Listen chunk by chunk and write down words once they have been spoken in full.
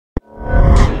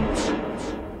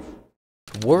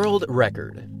World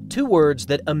record. Two words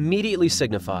that immediately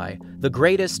signify the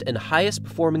greatest and highest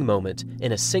performing moment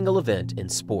in a single event in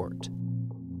sport.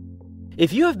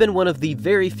 If you have been one of the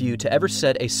very few to ever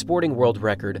set a sporting world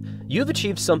record, you've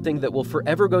achieved something that will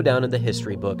forever go down in the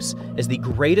history books as the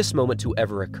greatest moment to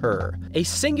ever occur, a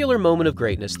singular moment of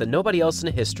greatness that nobody else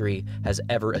in history has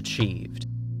ever achieved.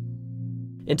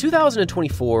 In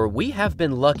 2024, we have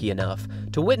been lucky enough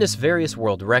to witness various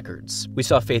world records. We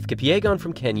saw Faith Kipyegon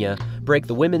from Kenya break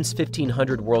the women's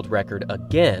 1500 world record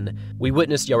again. We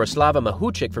witnessed Yaroslava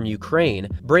Mahuchik from Ukraine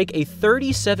break a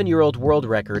 37-year-old world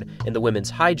record in the women's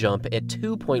high jump at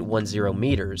 2.10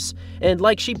 meters, and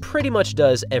like she pretty much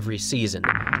does every season.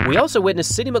 We also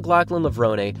witnessed Sydney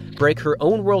McLaughlin-Levrone break her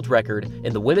own world record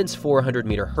in the women's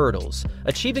 400-meter hurdles,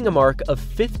 achieving a mark of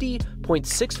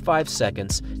 50.65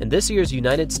 seconds in this year's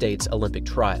United States Olympic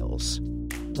trials.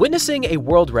 Witnessing a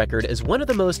world record is one of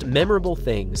the most memorable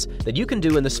things that you can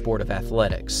do in the sport of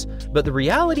athletics, but the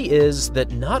reality is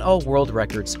that not all world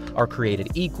records are created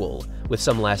equal, with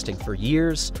some lasting for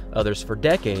years, others for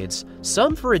decades,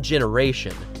 some for a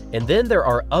generation, and then there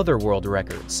are other world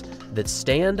records that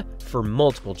stand for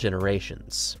multiple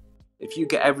generations. If you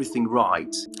get everything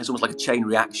right, it's almost like a chain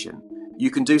reaction.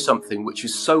 You can do something which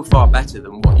is so far better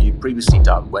than what you've previously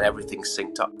done when everything's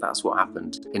synced up. That's what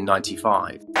happened in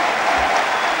 '95.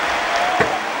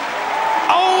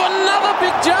 Oh, another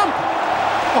big jump!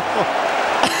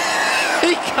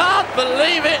 He can't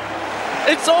believe it!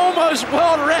 It's almost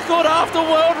world record after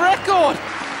world record!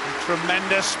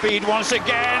 Tremendous speed once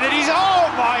again, and he's,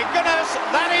 oh my goodness,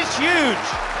 that is huge!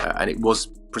 And it was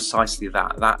precisely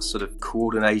that sort of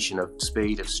coordination of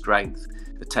speed, of strength,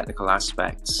 the technical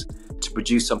aspects, to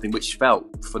produce something which felt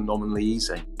phenomenally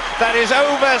easy. That is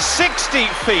over 60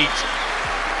 feet.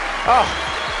 Oh,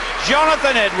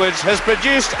 Jonathan Edwards has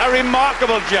produced a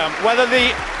remarkable jump. Whether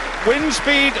the wind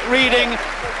speed reading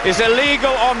is illegal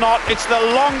or not, it's the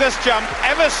longest jump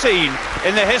ever seen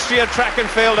in the history of track and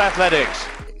field athletics.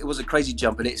 It was a crazy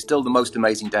jump, and it's still the most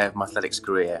amazing day of my athletics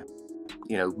career.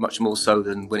 You know, much more so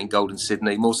than winning gold in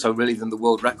Sydney, more so really than the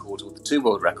world record or the two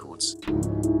world records.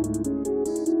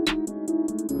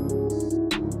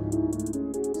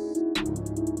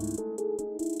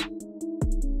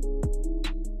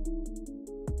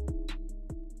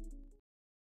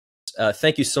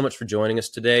 Thank you so much for joining us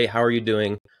today. How are you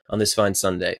doing on this fine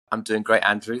Sunday? I'm doing great,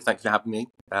 Andrew. Thanks for having me.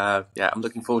 I'm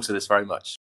looking forward to this very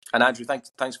much. And Andrew,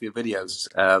 thanks for your videos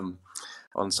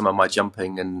on some of my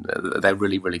jumping, and they're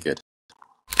really, really good.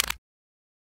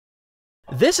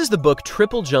 This is the book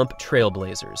Triple Jump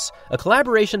Trailblazers, a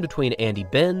collaboration between Andy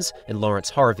Benz and Lawrence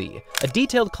Harvey, a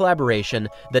detailed collaboration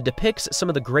that depicts some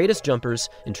of the greatest jumpers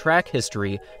in track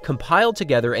history compiled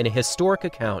together in a historic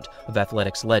account of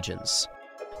athletics legends.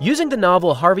 Using the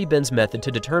novel Harvey Benz method to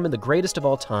determine the greatest of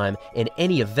all time in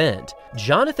any event,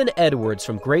 Jonathan Edwards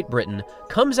from Great Britain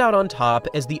comes out on top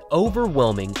as the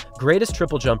overwhelming greatest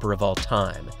triple jumper of all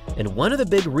time. And one of the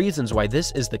big reasons why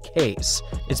this is the case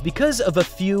is because of a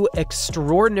few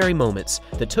extraordinary moments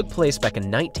that took place back in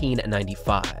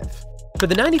 1995. For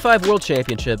the '95 World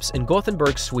Championships in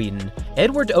Gothenburg, Sweden,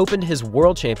 Edwards opened his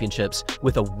World Championships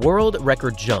with a world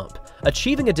record jump,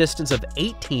 achieving a distance of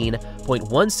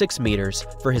 18.16 meters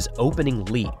for his opening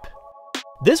leap.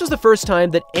 This was the first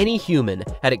time that any human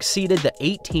had exceeded the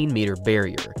 18-meter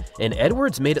barrier, and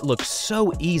Edwards made it look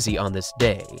so easy on this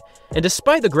day. And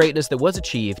despite the greatness that was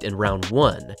achieved in round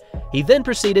one, he then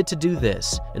proceeded to do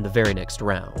this in the very next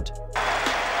round.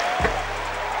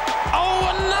 Oh,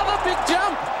 another big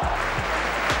jump!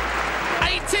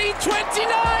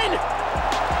 18.29!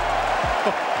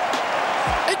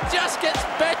 It just gets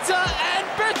better and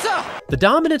better! The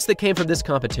dominance that came from this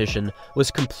competition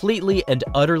was completely and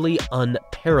utterly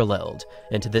unparalleled,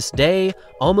 and to this day,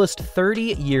 almost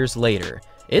 30 years later,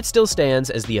 it still stands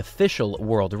as the official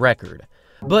world record.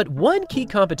 But one key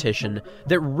competition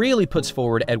that really puts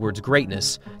forward Edwards'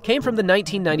 greatness came from the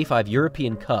 1995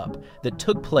 European Cup that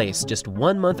took place just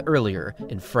 1 month earlier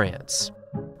in France.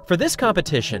 For this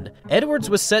competition, Edwards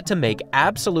was set to make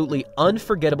absolutely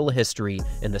unforgettable history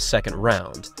in the second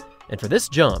round. And for this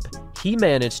jump, he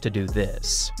managed to do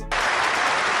this.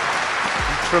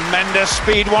 Tremendous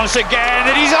speed once again,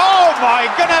 and he's, oh my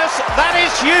goodness, that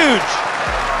is huge.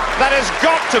 That has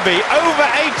got to be over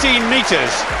 18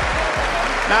 meters.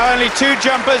 Now only two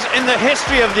jumpers in the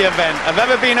history of the event have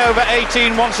ever been over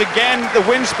 18. Once again, the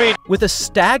wind speed. With a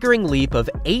staggering leap of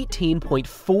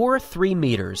 18.43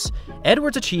 meters,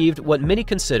 Edwards achieved what many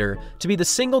consider to be the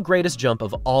single greatest jump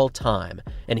of all time.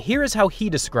 And here is how he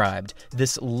described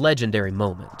this legendary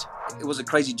moment. It was a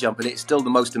crazy jump, and it's still the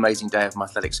most amazing day of my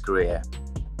athletics career.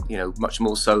 much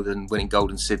more so than winning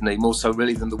gold in Sydney, more so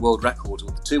really than the world record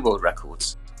or the 2 world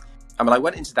records. I mean, I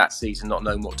went into that season not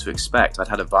knowing what to expect. I'd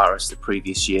had a virus the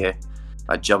previous year.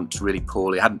 I jumped really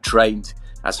poorly. I hadn't trained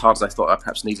as hard as I thought I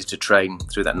perhaps needed to train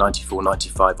through that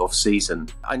 94-95 off season.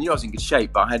 I knew I was in good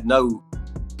shape, but I had no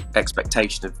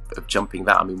expectation of jumping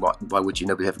that. I mean, why would you?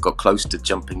 Nobody ever got close to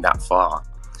jumping that far.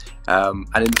 And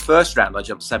in the first round, I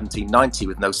jumped 17.90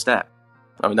 with no step.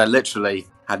 I mean, I literally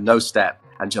had no step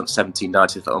and jumped 17.90.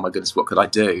 I thought, oh my goodness, what could I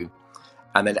do?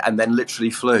 And then literally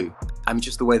flew. I mean,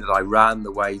 just the way that I ran,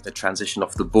 the way the transition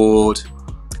off the board,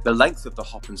 the length of the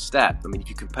hop and step. I mean, if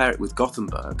you compare it with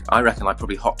Gothenburg, I reckon I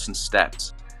probably hopped and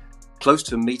stepped close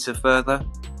to a metre further.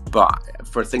 But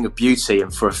for a thing of beauty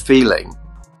and for a feeling,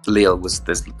 Lille was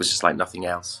just like nothing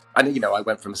else. And, I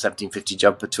went from a 1750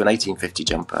 jumper to an 1850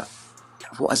 jumper.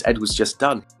 What has Edwards just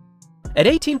done? At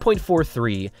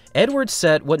 18.43, Edwards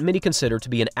set what many consider to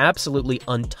be an absolutely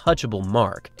untouchable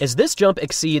mark, as this jump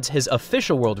exceeds his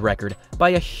official world record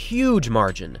by a huge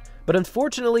margin. But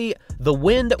unfortunately, the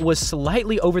wind was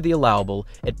slightly over the allowable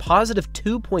at positive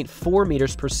 2.4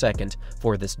 meters per second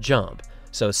for this jump.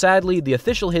 So sadly, the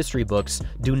official history books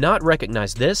do not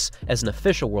recognize this as an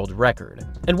official world record.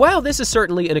 And while this is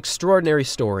certainly an extraordinary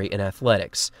story in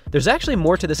athletics, there's actually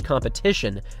more to this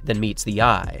competition than meets the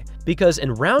eye, because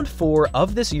in round 4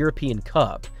 of this European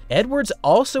Cup, Edwards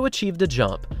also achieved a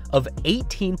jump of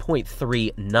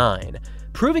 18.39,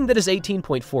 proving that his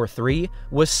 18.43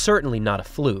 was certainly not a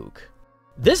fluke.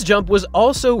 This jump was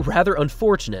also rather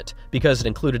unfortunate because it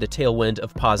included a tailwind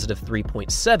of positive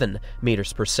 3.7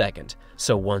 meters per second.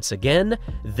 So once again,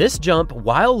 this jump,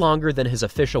 while longer than his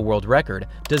official world record,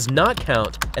 does not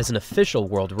count as an official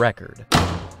world record.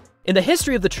 In the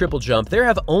history of the triple jump, there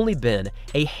have only been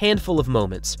a handful of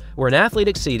moments where an athlete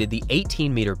exceeded the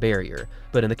 18-meter barrier,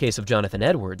 but in the case of Jonathan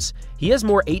Edwards, he has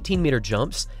more 18-meter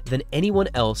jumps than anyone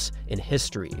else in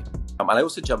history. And I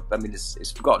also jumped, I mean,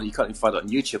 it's forgotten, you can't even find it on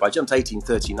YouTube. I jumped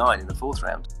 18.39 in the 4th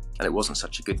round, and it wasn't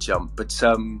such a good jump, but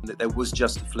there was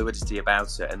just a fluidity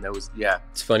about it, and there was, yeah.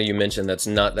 It's funny you mentioned that's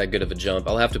not that good of a jump.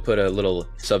 I'll have to put a little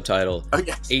subtitle. Oh,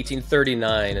 yes.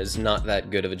 1839 is not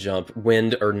that good of a jump,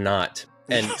 wind or not.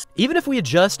 And even if we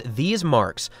adjust these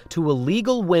marks to a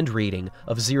legal wind reading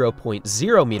of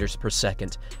 0.0 meters per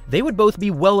second, they would both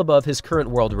be well above his current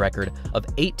world record of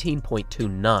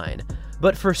 18.29.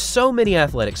 But for so many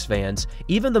athletics fans,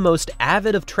 even the most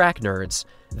avid of track nerds,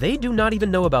 they do not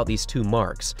even know about these 2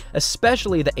 marks,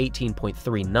 especially the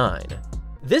 18.39.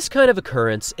 This kind of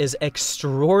occurrence is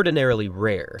extraordinarily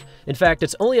rare. In fact,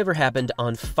 it's only ever happened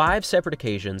on 5 separate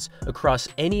occasions across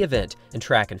any event in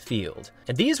track and field.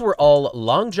 And these were all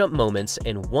long jump moments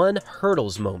and 1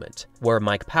 hurdles moment, where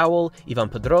Mike Powell, Ivan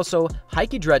Pedroso,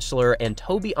 Heikki Drechsler, and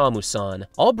Toby Amusan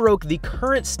all broke the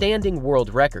current standing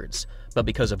world records. But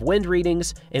because of wind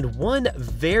readings and 1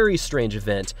 very strange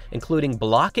event, including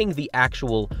blocking the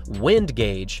actual wind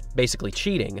gauge, basically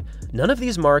cheating, none of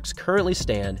these marks currently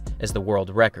stand as the world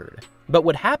record. But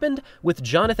what happened with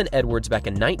Jonathan Edwards back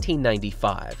in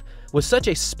 1995 was such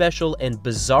a special and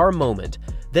bizarre moment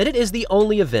that it is the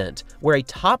only event where a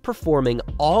top-performing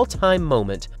all-time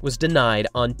moment was denied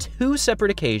on 2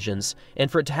 separate occasions,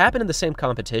 and for it to happen in the same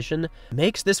competition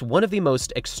makes this one of the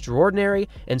most extraordinary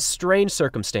and strange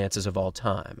circumstances of all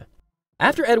time.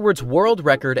 After Edwards' world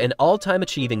record and all-time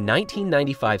achieving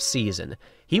 1995 season,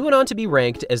 he went on to be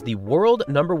ranked as the world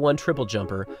 #1 triple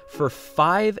jumper for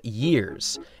 5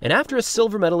 years. And after a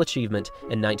silver medal achievement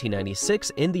in 1996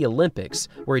 in the Olympics,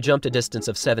 where he jumped a distance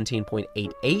of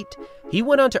 17.88, he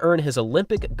went on to earn his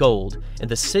Olympic gold in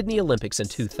the Sydney Olympics in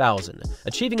 2000,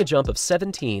 achieving a jump of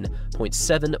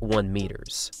 17.71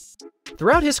 meters.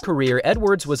 Throughout his career,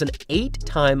 Edwards was an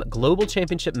 8-time global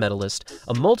championship medalist,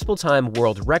 a multiple-time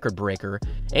world record breaker,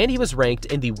 and he was ranked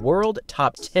in the world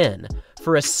top 10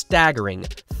 for a staggering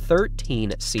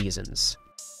 13 seasons.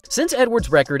 Since Edwards'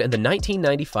 record in the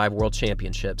 1995 World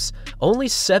Championships, only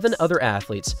 7 other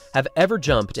athletes have ever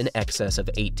jumped in excess of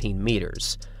 18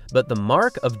 meters. But the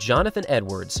mark of Jonathan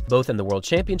Edwards, both in the World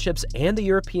Championships and the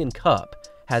European Cup,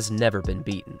 has never been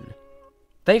beaten.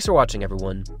 Thanks for watching,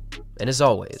 everyone, and as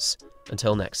always,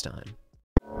 until next time.